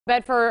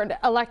Bedford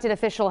elected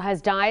official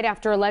has died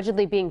after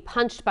allegedly being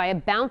punched by a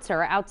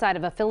bouncer outside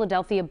of a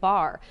Philadelphia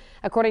bar.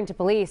 According to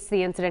police,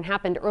 the incident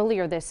happened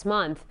earlier this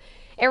month.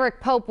 Eric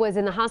Pope was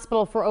in the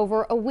hospital for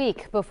over a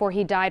week before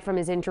he died from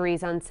his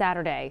injuries on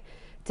Saturday.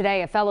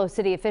 Today, a fellow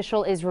city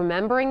official is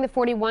remembering the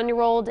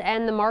 41-year-old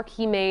and the mark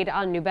he made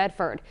on New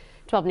Bedford.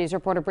 12 News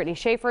reporter Brittany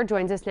Schaefer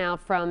joins us now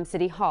from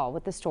City Hall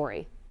with the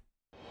story.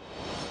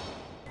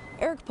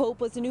 Eric Pope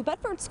was a New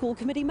Bedford school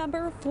committee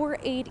member for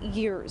 8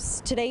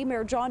 years. Today,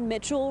 Mayor John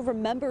Mitchell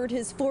remembered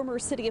his former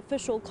city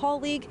official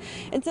colleague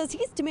and says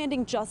he's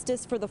demanding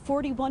justice for the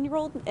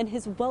 41-year-old and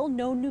his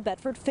well-known New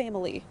Bedford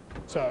family.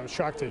 So I was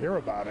shocked to hear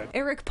about it.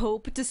 Eric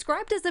Pope,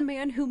 described as a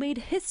man who made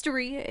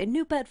history in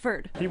New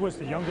Bedford. He was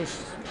the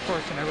youngest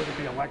person ever to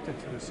be elected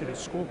to the city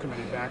school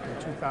committee back in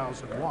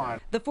 2001.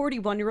 The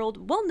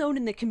 41-year-old, well known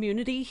in the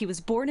community he was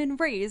born and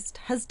raised,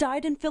 has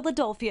died in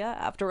Philadelphia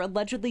after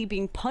allegedly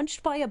being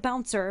punched by a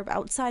bouncer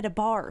outside a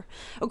bar.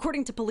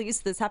 According to police,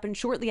 this happened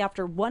shortly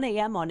after 1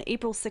 a.m. on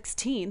April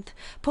 16th.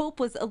 Pope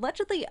was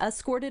allegedly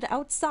escorted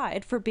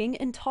outside for being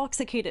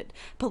intoxicated.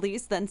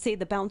 Police then say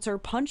the bouncer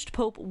punched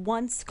Pope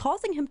once,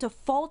 causing him to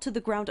fall to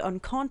the ground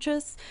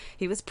unconscious.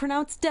 He was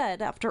pronounced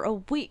dead after a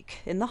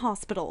week in the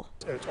hospital.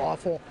 It's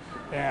awful,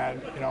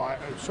 and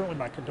certainly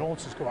my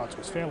condolences go out to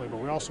his family, but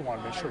we also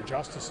want to make sure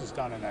justice is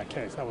done in that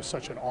case. That was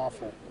such an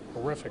awful,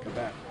 horrific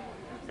event.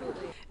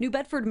 New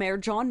Bedford Mayor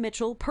John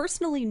Mitchell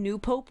personally knew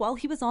Pope while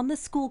he was on the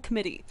school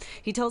committee.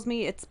 He tells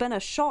me it's been a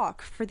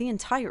shock for the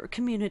entire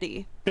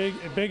community.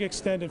 Big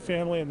extended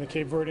family in the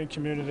Cape Verdean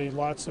community.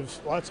 Lots of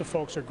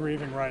folks are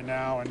grieving right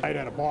now, and night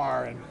at a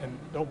bar, and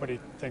nobody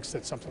thinks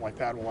that something like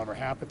that will ever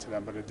happen to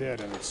them, but it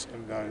did, and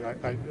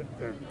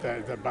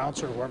the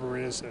bouncer, whoever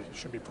he is,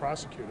 should be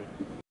prosecuted.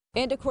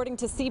 And according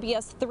to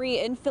CBS 3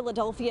 in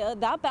Philadelphia,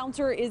 that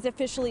bouncer is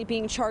officially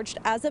being charged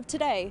as of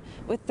today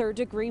with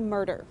third-degree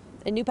murder.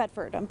 In New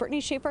Bedford, I'm Brittany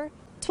Schaefer,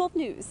 12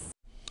 News.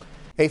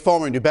 A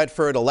former New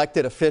Bedford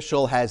elected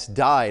official has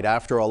died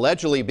after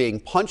allegedly being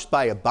punched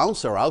by a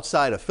bouncer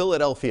outside a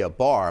Philadelphia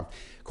bar.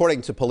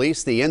 According to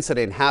police, the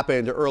incident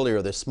happened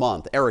earlier this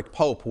month. Eric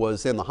Pope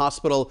was in the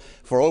hospital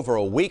for over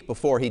a week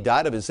before he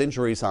died of his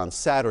injuries on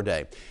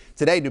Saturday.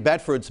 Today, New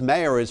Bedford's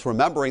mayor is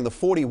remembering the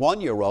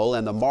 41-year-old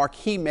and the mark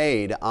he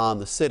made on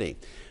the city.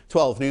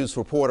 12 News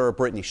reporter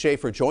Brittany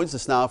Schaefer joins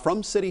us now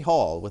from City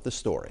Hall with the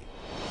story.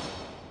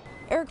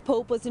 Eric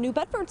Pope was a New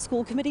Bedford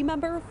school committee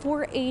member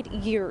for 8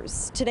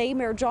 years. Today,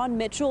 Mayor John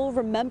Mitchell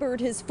remembered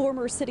his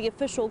former city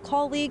official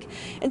colleague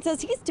and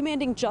says he's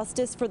demanding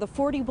justice for the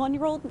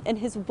 41-year-old and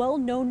his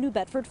well-known New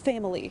Bedford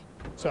family.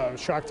 So I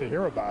was shocked to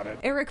hear about it.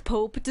 Eric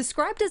Pope,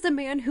 described as a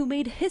man who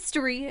made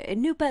history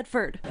in New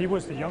Bedford. He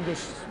was the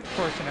youngest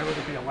person ever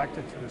to be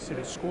elected to the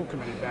city school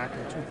committee back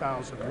in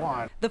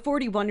 2001. The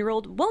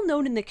 41-year-old, well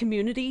known in the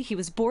community he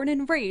was born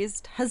and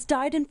raised, has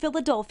died in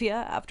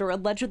Philadelphia after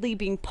allegedly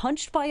being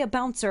punched by a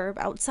bouncer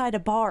outside a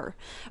bar.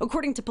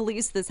 According to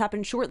police, this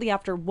happened shortly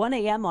after 1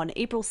 a.m. on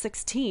April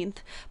 16th.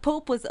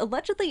 Pope was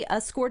allegedly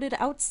escorted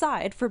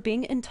outside for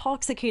being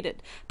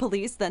intoxicated.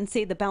 Police then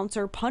say the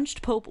bouncer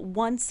punched Pope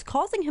once,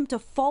 causing him to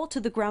fall to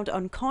the ground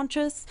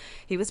unconscious.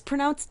 He was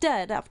pronounced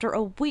dead after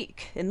a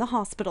week in the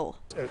hospital.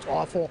 It's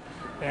awful,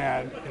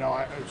 and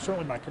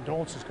certainly my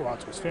condolences go out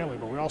to his family,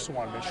 but we also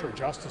want to make sure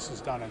justice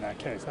is done in that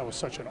case. That was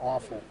such an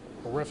awful,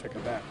 horrific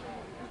event.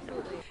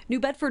 New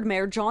Bedford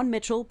Mayor John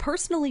Mitchell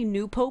personally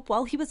knew Pope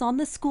while he was on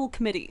the school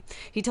committee.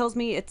 He tells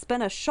me it's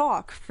been a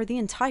shock for the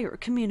entire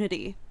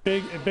community.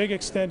 Big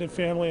extended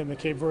family in the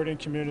Cape Verdean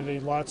community.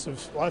 Lots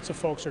of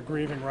folks are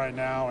grieving right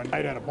now, and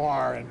night at a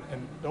bar,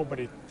 and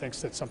nobody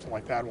thinks that something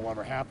like that will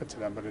ever happen to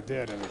them, but it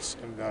did, and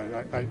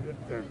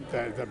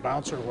the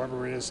bouncer,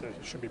 whoever he is,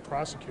 should be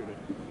prosecuted.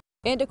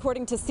 And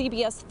according to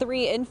CBS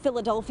 3 in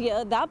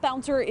Philadelphia, that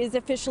bouncer is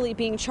officially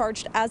being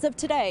charged as of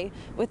today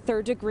with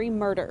third-degree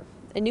murder.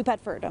 In New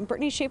Bedford, I'm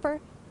Brittany Schaefer,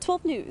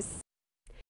 12 News.